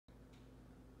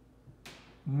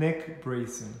neck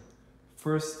bracing.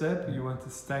 First step, you want to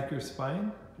stack your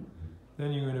spine.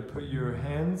 Then you're going to put your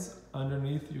hands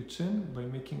underneath your chin by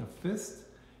making a fist.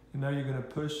 And now you're going to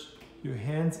push your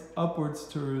hands upwards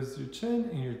towards your chin,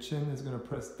 and your chin is going to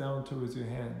press down towards your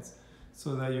hands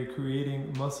so that you're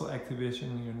creating muscle activation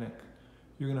in your neck.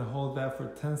 You're going to hold that for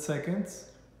 10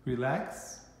 seconds,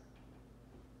 relax,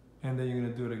 and then you're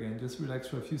going to do it again. Just relax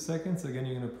for a few seconds. Again,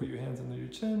 you're going to put your hands under your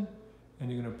chin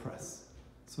and you're going to press.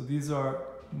 So these are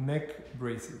neck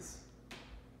braces.